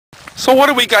So what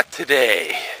do we got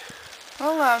today?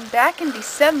 Well, back in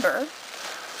December,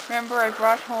 remember I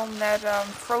brought home that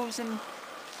frozen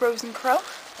crow?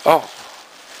 Oh,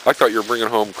 I thought you were bringing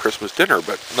home Christmas dinner,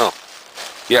 but no.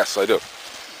 Yes, I do.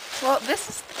 Well, this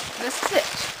is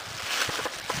it.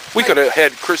 We could have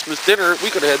had Christmas dinner. We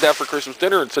could have had that for Christmas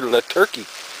dinner instead of that turkey.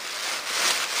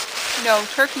 No,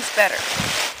 turkey's better.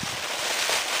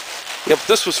 Yeah, but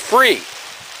this was free.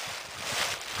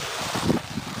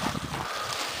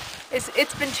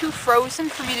 It's been too frozen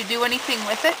for me to do anything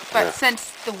with it, but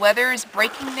since the weather is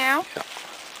breaking now,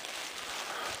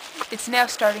 it's now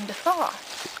starting to thaw.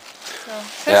 So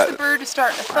since the bird is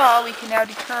starting to thaw, we can now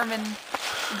determine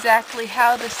exactly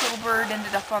how this little bird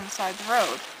ended up on the side of the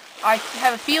road. I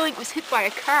have a feeling it was hit by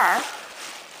a car.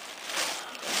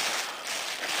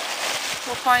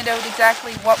 We'll find out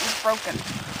exactly what was broken.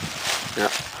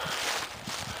 Yeah.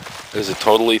 Is it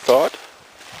totally thawed?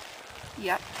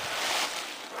 Yep.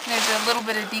 There's a little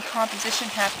bit of decomposition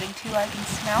happening too, I can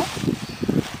smell.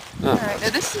 Oh. Alright, now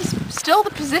this is still the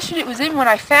position it was in when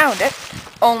I found it,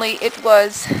 only it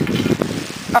was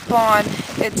up on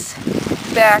its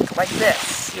back like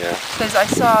this. Yeah. Because I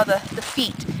saw the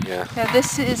feet. Yeah. Now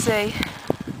this is a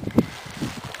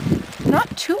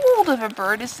not too old of a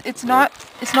bird. It's not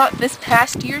this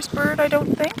past year's bird, I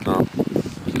don't think. No.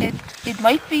 It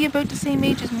might be about the same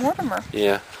age as Mortimer.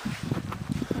 Yeah.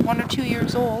 1 or 2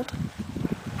 years old.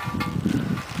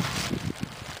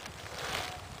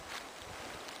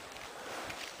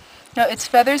 Now its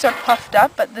feathers are puffed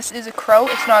up, but this is a crow,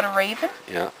 it's not a raven.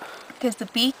 Yeah. Because the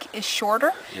beak is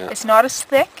shorter, it's not as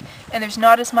thick, and there's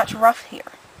not as much ruff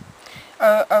here.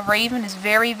 A raven is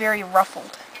very, very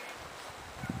ruffled.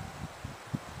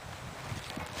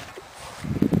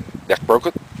 Neck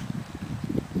broken?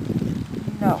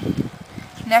 No.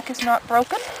 Neck is not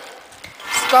broken.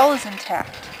 Skull is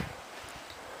intact.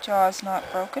 Jaw is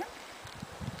not broken.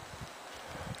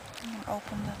 I'm going to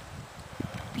open the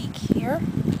beak here.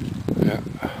 Yeah.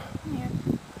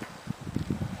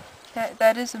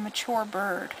 That is a mature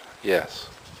bird. Yes.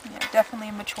 Yeah, definitely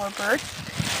a mature bird.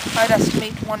 I'd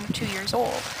estimate 1 or 2 years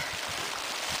old.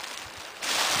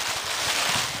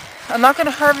 I'm not going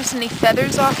to harvest any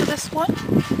feathers off of this one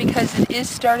because it is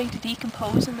starting to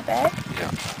decompose in the bag.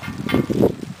 Yeah.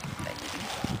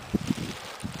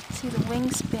 See the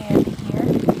wingspan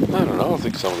here. I don't know. I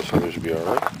think some of the feathers would be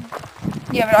alright.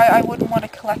 Yeah, but I wouldn't want to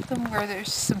collect them where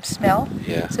there's some smell.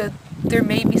 Yeah. So there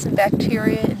may be some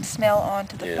bacteria and smell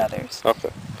onto the feathers.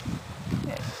 Okay.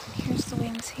 Yeah, here's the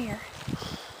wings here.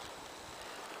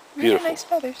 Really Beautiful. nice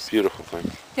feathers. Beautiful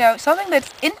thing. Now, something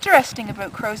that's interesting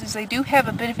about crows is they do have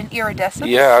a bit of an iridescence.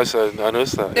 Yeah, I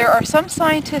noticed that. There are some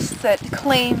scientists that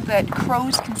claim that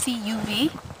crows can see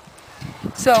UV.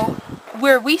 So,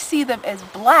 where we see them as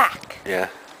black,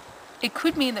 it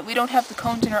could mean that we don't have the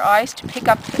cones in our eyes to pick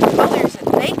up the colors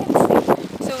that they can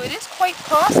see. So it is quite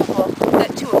possible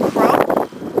that to a crow,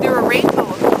 they're a rainbow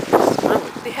of colors.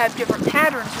 Really? They have different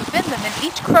patterns within them, and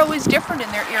each crow is different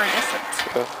in their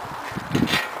iridescence.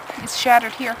 It's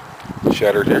shattered here.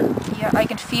 Shattered here? Yeah, I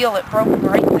can feel it broken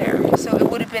right there. So it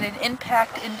would have been an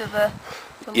impact into the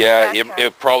yeah,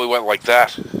 it probably went like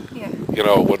that. Yeah. You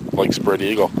know, like spread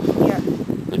eagle. Yeah.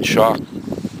 In shock.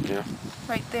 Yeah.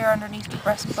 Right there underneath the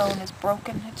breastbone is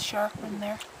broken. It's sharp in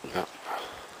there. Yeah.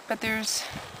 But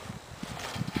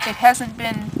it hasn't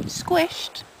been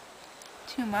squished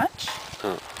too much.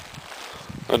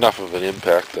 Enough of an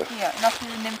impact to enough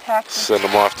of an impact to send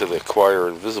them off to the choir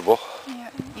invisible.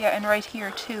 Yeah, and right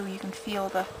here too, you can feel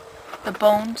the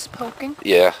bones poking.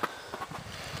 Yeah.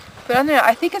 But other than that,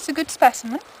 I think it's a good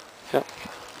specimen. Yeah.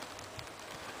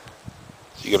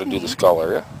 So you got to do the skull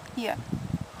area. Yeah.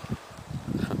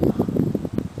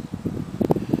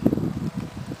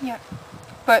 Yeah.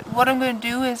 But what I'm going to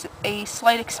do is a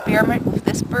slight experiment with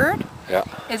this bird. Yeah.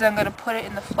 Is I'm going to put it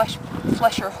in the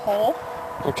flesher hole.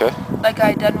 Okay. Like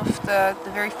I done with the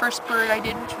very first bird I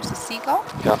did, which was a seagull.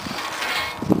 Yeah.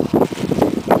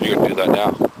 You're going to do that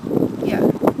now? Yeah.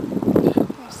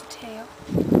 There's the tail.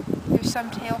 There's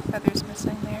some tail feathers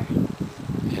missing there.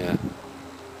 Yeah.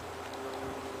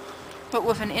 But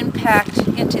with an impact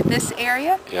into this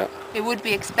area, yeah, it would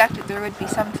be expected there would be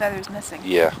some feathers missing.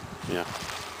 Yeah, yeah.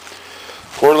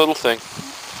 Poor little thing.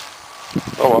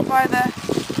 Oh well.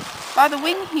 By the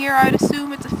wing here, I'd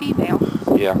assume it's a female.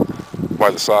 Yeah. By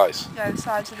the size. Yeah, the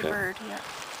size of the bird,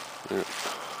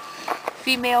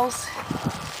 Females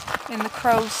in the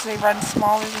crows, they run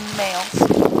smaller than the males.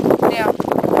 Now,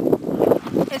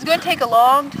 it's going to take a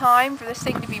long time for this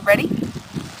thing to be ready,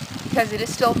 because it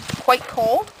is still quite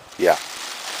cold. Yeah.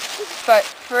 But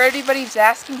for everybody who's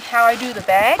asking how I do the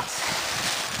bags,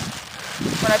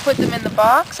 when I put them in the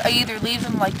box, I either leave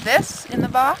them like this in the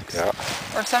box,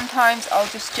 or sometimes I'll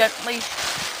just gently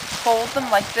fold them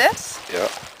like this.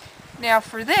 Now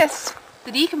for this,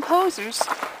 the decomposers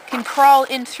can crawl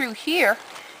in through here,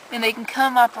 and they can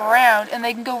come up around, and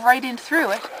they can go right in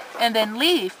through it, and then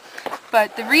leave.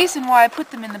 But the reason why I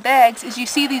put them in the bags is you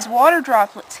see these water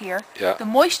droplets here. The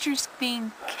moisture's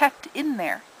being kept in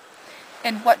there.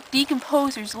 And what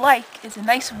decomposers like is a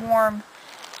nice warm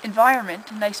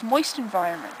environment, a nice moist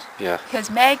environment. Because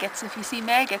maggots, if you see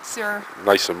maggots, they're...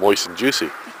 nice and moist and juicy.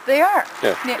 They are.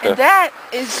 And that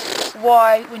is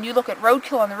why when you look at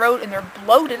roadkill on the road and they're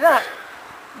bloated up,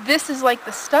 this is like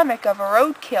the stomach of a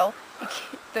roadkill.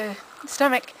 The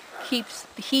stomach keeps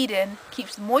the heat in,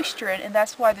 keeps the moisture in, and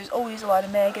that's why there's always a lot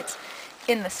of maggots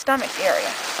in the stomach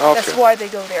area. That's why they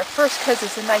go there first, because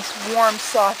it's a nice, warm,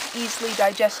 soft, easily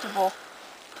digestible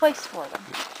place for them.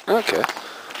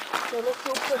 So let's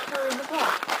go put her in the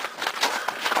box.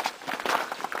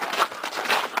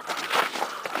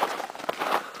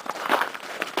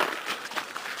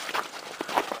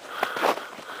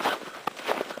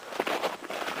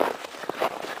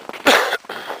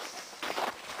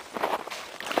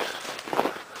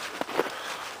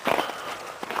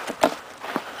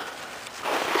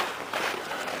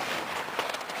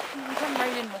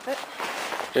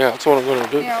 Yeah, that's what I'm going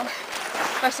to do. You know,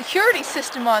 my security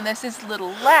system on this is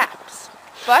little laps,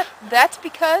 but that's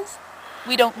because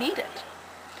we don't need it.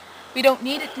 We don't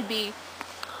need it to be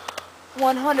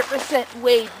 100%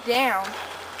 weighed down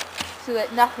so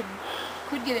that nothing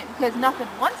could get in, because nothing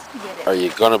wants to get in. Are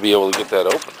you going to be able to get that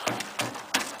open?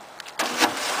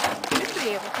 Should be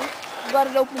able to. We got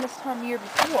it open this time of year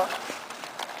before,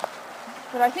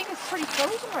 but I think it's pretty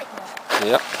frozen right now.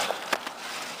 Yeah.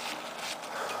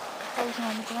 Frozen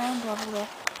on the ground level there.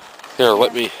 Here,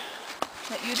 let me...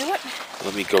 Let you do it?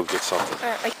 Let me go get something.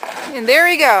 Alright, and there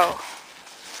we go.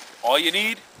 All you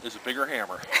need is a bigger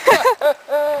hammer.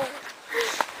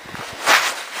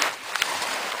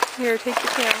 Here, take the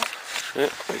camera. Yeah,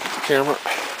 take the camera.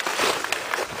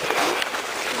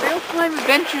 Real-time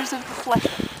adventures of the flesh.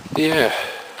 Yeah.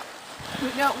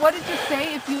 Now, what did you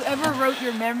say if you ever wrote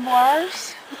your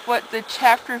memoirs? What the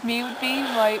chapter of me would be?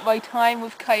 My time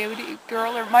with Coyote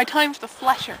Girl, or my time with the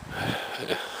Flesher?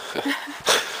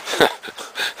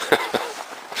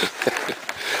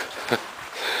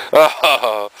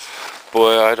 Oh,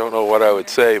 boy, I don't know what I would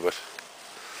say, but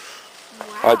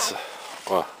wow.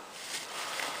 Well.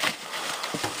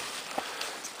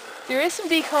 There is some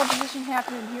decomposition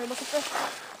happening here. Look at this.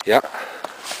 Yeah.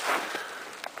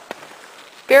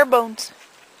 Bare bones.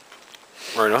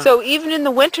 Right on. So even in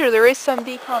the winter, there is some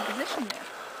decomposition there.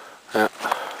 Yeah.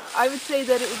 I would say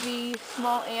that it would be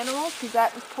small animals, because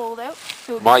that was pulled out.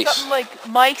 So it would mice. be something like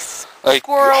mice,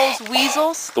 squirrels,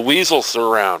 weasels. The weasels are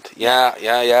around. Yeah.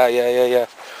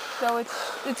 So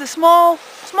it's a small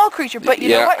creature, but you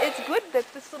know what? It's good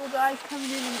that this little guy's coming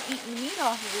in and eating the meat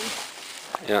off of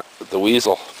these. Yeah, the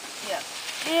weasel. Yeah.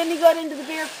 And he got into the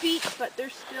bare feet, but they're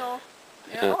still...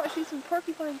 Yeah. Oh, I see some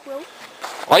porcupine quills.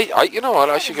 You know what?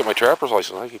 I should get my trapper's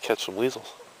license. I could catch some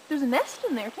weasels. There's a nest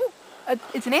in there, too.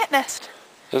 It's an ant nest.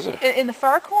 Is there? In the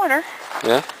far corner.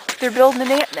 Yeah? They're building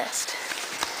an ant nest.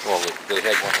 Well, they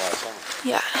had one last summer.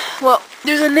 Yeah. Well,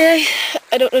 there's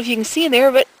I don't know if you can see in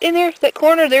there, but in there, that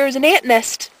corner, there is an ant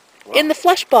nest in the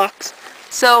flesh box.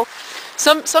 So,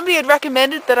 somebody had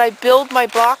recommended that I build my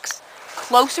box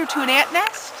closer to an ant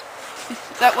nest.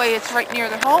 That way it's right near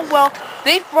their home. Well,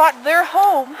 they brought their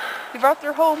home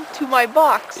to my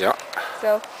box. Yeah.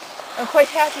 So, I'm quite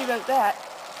happy about that.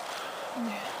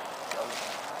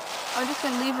 I'm just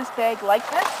going to leave this bag like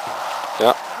this.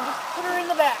 Yeah. And just put her in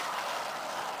the back.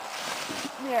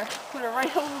 There, put her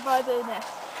right over by the nest.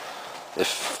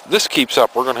 If this keeps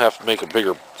up, we're going to have to make a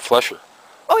bigger flesher.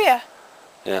 Oh yeah.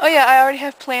 Yeah. Oh yeah, I already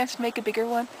have plans to make a bigger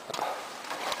one.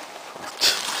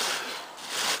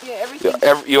 Yeah, everything.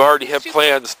 Yeah, you already have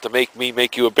plans to make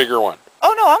you a bigger one.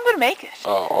 Oh no, I'm going to make it.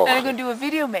 Oh. And I'm going to do a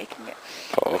video making it.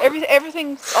 Oh.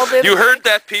 Everything, all the... You heard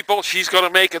that, people? She's going to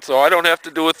make it, so I don't have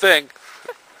to do a thing.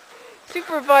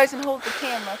 Supervise and hold the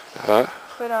camera. Huh?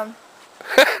 But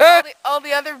all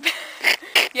the other,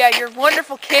 yeah, your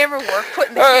wonderful camera work,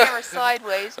 putting the camera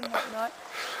sideways and whatnot.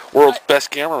 World's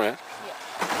best cameraman.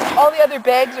 Yeah. All the other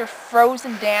bags are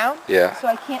frozen down. Yeah. So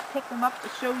I can't pick them up to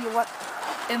show you what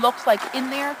it looks like in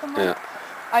there at the moment. Yeah.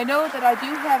 I know that I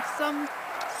do have some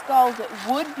skulls that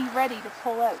would be ready to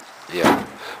pull out. Yeah.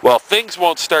 Well, things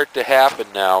won't start to happen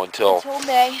now until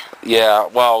May. Yeah.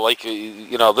 Well, like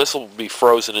this will be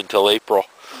frozen until April.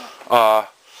 Yeah.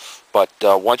 But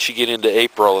once you get into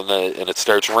April and it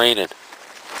starts raining,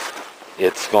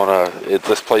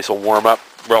 this place will warm up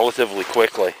relatively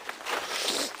quickly.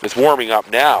 It's warming up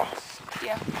now.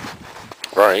 Yeah.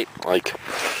 Right? Like,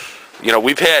 you know,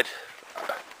 we've had,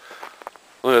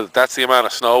 that's the amount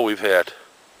of snow we've had.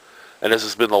 And this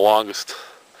has been the longest.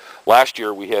 Last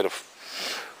year we had a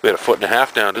foot and a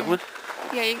half down, didn't we?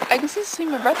 Yeah, I can see the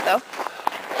seam of breath though.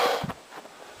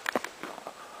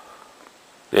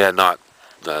 Yeah,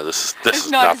 this is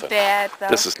not nothing. As bad, though.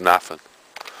 This is nothing,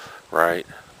 right?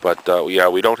 But yeah,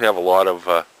 we don't have a lot of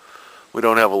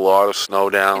snow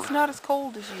down. It's not as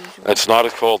cold as usual. It's not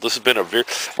as cold. This has been a very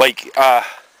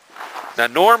now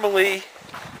normally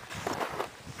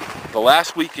the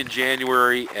last week in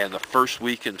January and the first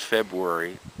week in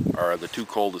February are the two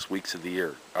coldest weeks of the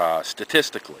year,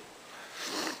 statistically.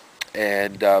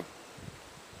 And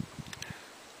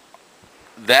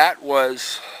that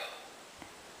was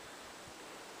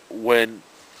when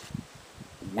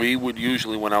we would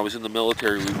usually, when I was in the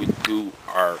military, we would do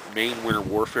our main winter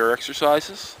warfare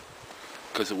exercises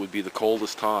because it would be the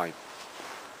coldest time.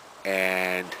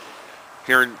 And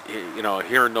here in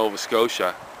Nova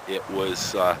Scotia, it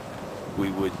was we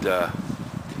would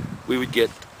get,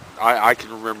 I can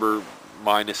remember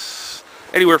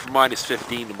anywhere from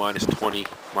 -15 to -20,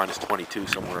 -22,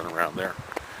 somewhere around there.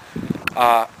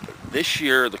 This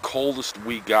year, the coldest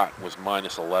we got was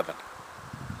 -11.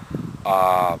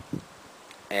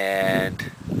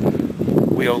 And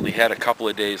we only had a couple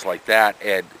of days like that.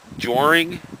 And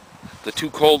during the two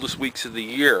coldest weeks of the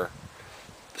year,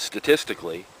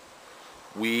 statistically,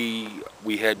 we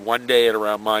had one day at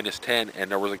around -10,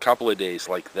 and there was a couple of days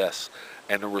like this.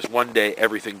 And there was one day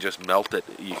everything just melted.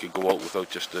 You could go out without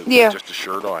just a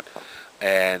shirt on.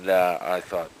 And I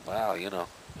thought, wow, you know,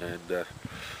 and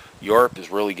Europe is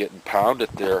really getting pounded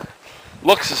there.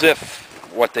 Looks as if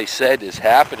what they said is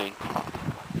happening,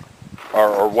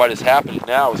 or what is happening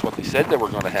now is what they said they were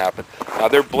going to happen. Now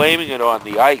they're blaming it on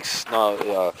the ice. Now,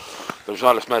 there's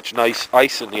not as much nice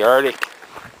ice in the Arctic,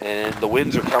 and the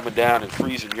winds are coming down and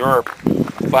freezing Europe.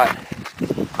 But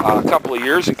a couple of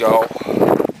years ago,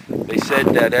 they said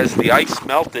that as the ice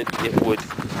melted, it would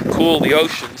cool the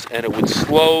oceans and it would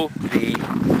slow the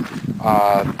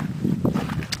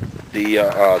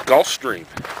Gulf Stream.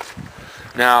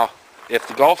 Now, if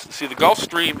the Gulf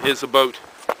Stream is about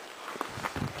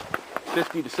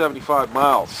 50 to 75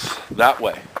 miles that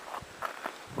way,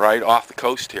 right off the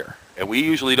coast here, and we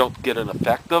usually don't get an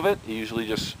effect of it. It usually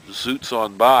just zoots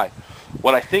on by.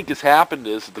 What I think has happened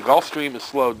is the Gulf Stream has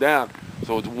slowed down,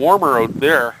 so it's warmer out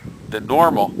there than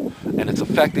normal, and it's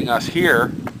affecting us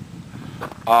here.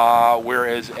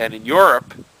 Whereas, and in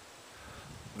Europe,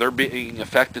 they're being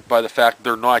affected by the fact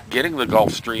they're not getting the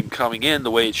Gulf Stream coming in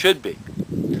the way it should be,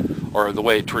 or the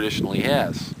way it traditionally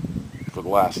has for the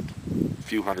last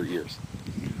few hundred years.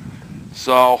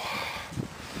 So,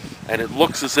 and it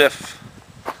looks as if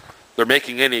they're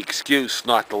making any excuse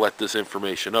not to let this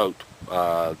information out.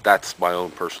 That's my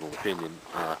own personal opinion,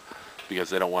 because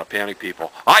they don't want to panic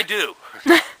people. I do.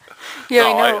 Yeah,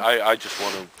 no, I know. I just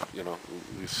want to,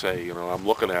 say, I'm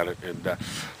looking at it, and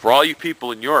for all you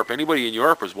people in Europe, anybody in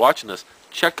Europe who's watching this,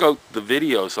 check out the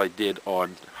videos I did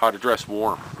on how to dress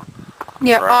warm.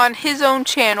 Yeah, right? On his own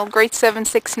channel, Great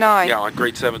 769. Yeah, on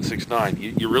Great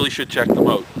 769. You really should check them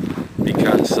out,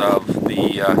 because of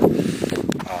the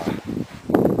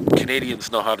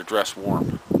Canadians know how to dress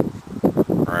warm,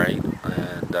 right?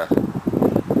 And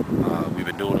we've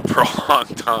been doing it for a long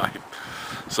time.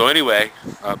 So anyway,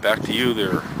 back to you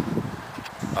there,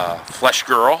 Flesh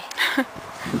Girl.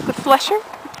 The Flesher?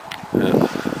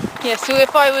 Yeah, so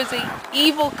if I was an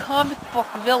evil comic book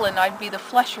villain, I'd be the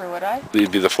Flesher, would I?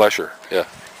 You'd be the Flesher, yeah.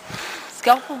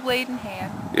 Scalpel blade in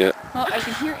hand. Yeah. Well, I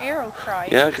can hear Arrow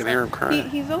crying. Yeah, I can hear him crying.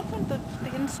 He's opened the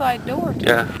inside door.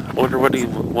 Yeah, I wonder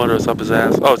what's up his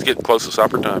ass. Oh, it's getting close to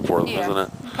supper time for him, isn't it?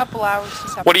 A couple hours to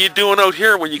supper. What are you doing out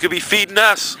here when you could be feeding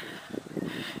us?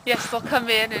 Yes, they'll come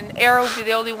in, and Arrow will be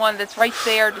the only one that's right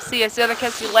there to see us. The other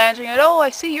cats will be lounging, and oh,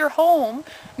 I see you're home.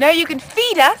 Now you can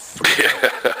feed us.